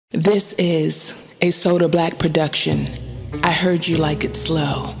This is a Soda Black production. I heard you like it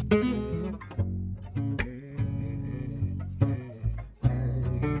slow.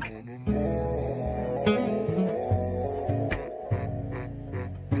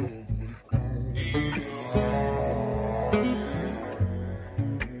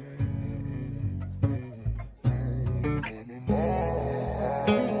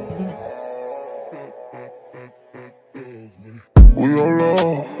 We your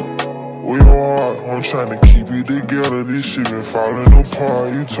love, we your heart. I'm tryna keep it together. This shit been falling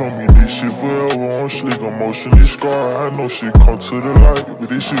apart. You told me this shit forever. I'm slick, emotionally scarred. I know shit come to the light, but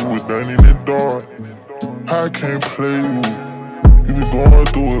this shit was done in the dark. I can't play you. You been going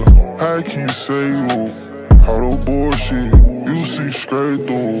through it. How can you say you? All the bullshit you see straight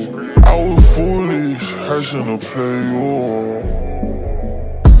through. I was foolish. I shouldn't play you.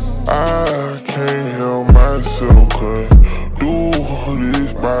 I can't help myself, cause do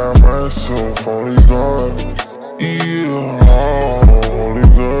this by myself. Only God, yeah, only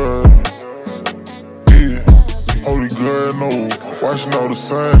God, yeah, only God know. Watching all the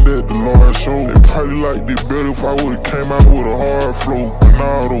signs that the Lord showed. They probably liked it better if I would've came out with a hard flow.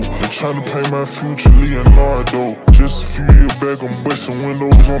 Bernardo, been trying to paint my future Leonardo. Just a few years back, I'm busting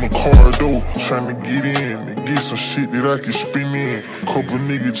windows on the car door. Trying to get in and get some shit that I can spin in. Couple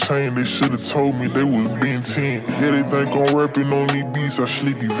niggas chain, they should've told me they was being 10. Yeah, they think I'm rapping on these beats, I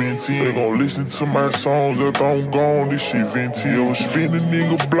sleepy venting. They gon' listen to my songs after I'm gone, this shit venting. I was spin a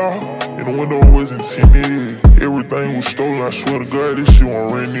nigga block, and the window wasn't tinted. Everything was stolen, I swear to God, this shit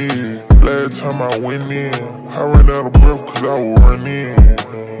won't run in. Last time I went in, I ran out of breath cause I was running.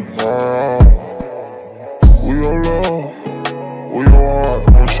 We your love, we your heart.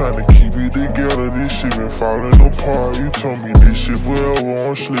 I'm tryna keep it together, this shit been falling apart. You told me this shit forever,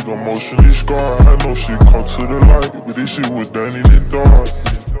 I'm slick, emotionally scarred. I know shit come to the light, but this shit was done in the dark.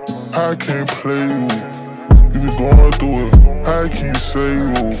 I can't play you, you been going through it. How can you say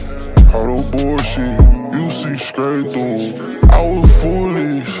you? All the bullshit you see straight through. I was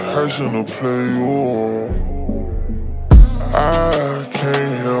foolish, I shouldn't play you. I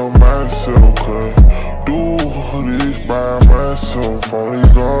can't help myself, cause do this by myself. Only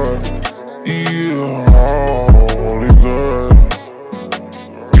God, yeah, only God,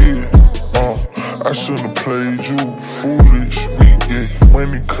 yeah. I shouldn't have played you, foolish me, yeah.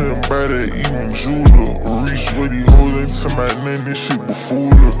 Money couldn't buy that even jeweler. Reach with these hoes ain't to my name, this shit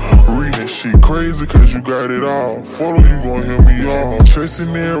befooler. Reading shit crazy cause you got it all. Photo you gon' hear me off.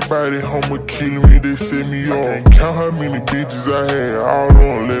 Chasing everybody home and killing me, they set me off. I can't count how many bitches I had, all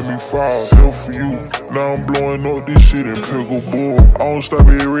don't let me fall. Self for you, now I'm blowing up this shit in pickleball. I don't stop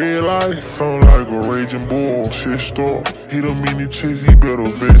at red light, sound like a raging bull. Shit stop, hit him in the chest, he better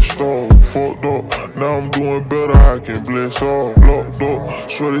vest off. Fucked up, now I'm doing better, I can bless all. Locked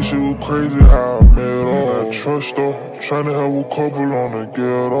up, swear this shit was crazy how I met all. I trust her, tryna have a couple on the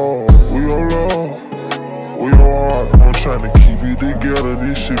get off. We your love, we your heart. I'm tryna keep it together,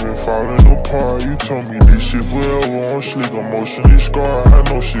 this shit been falling apart. You told me this shit forever, I'm slick, emotionally scarred. I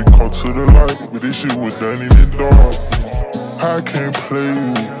know shit come to the light, but this shit was done in the dark. I can't play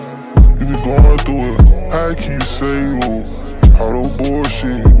you, you been going through it. How can you say you? All the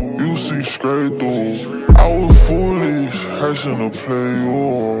bullshit you see straight through. I was foolish, I shouldn't play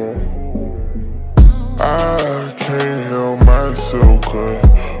you. I can't help myself, cause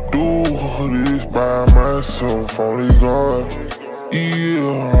do this by myself. Only God,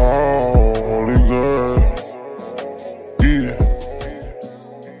 yeah, only God, yeah.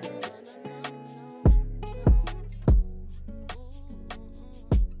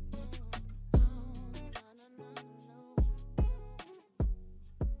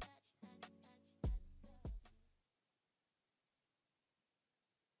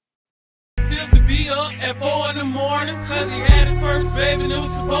 To be up at 4 in the morning, cause he had his first baby and it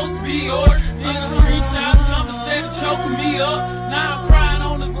was supposed to be yours. Niggas screenshots, numbers steady choking me up. Now I'm crying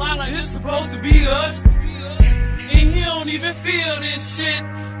on this line like it's supposed to be us. And he don't even feel this shit.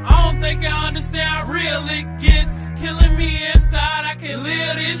 I don't think I understand how real it gets. Killing me inside, I can't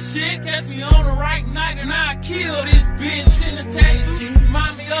live this shit. Catch me on the right night and I kill this bitch in the tattoo.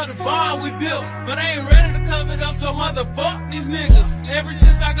 Remind me of the bar we built, but I ain't ready to cover it up, so motherfuck these niggas. Ever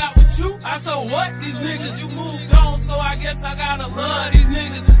since I got with you, I so what these niggas? You moved on, so I guess I gotta love these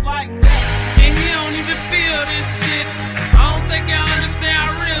niggas. It's like that, and he don't even feel this shit. I don't think I understand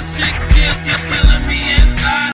how real shit gets. Killing me inside.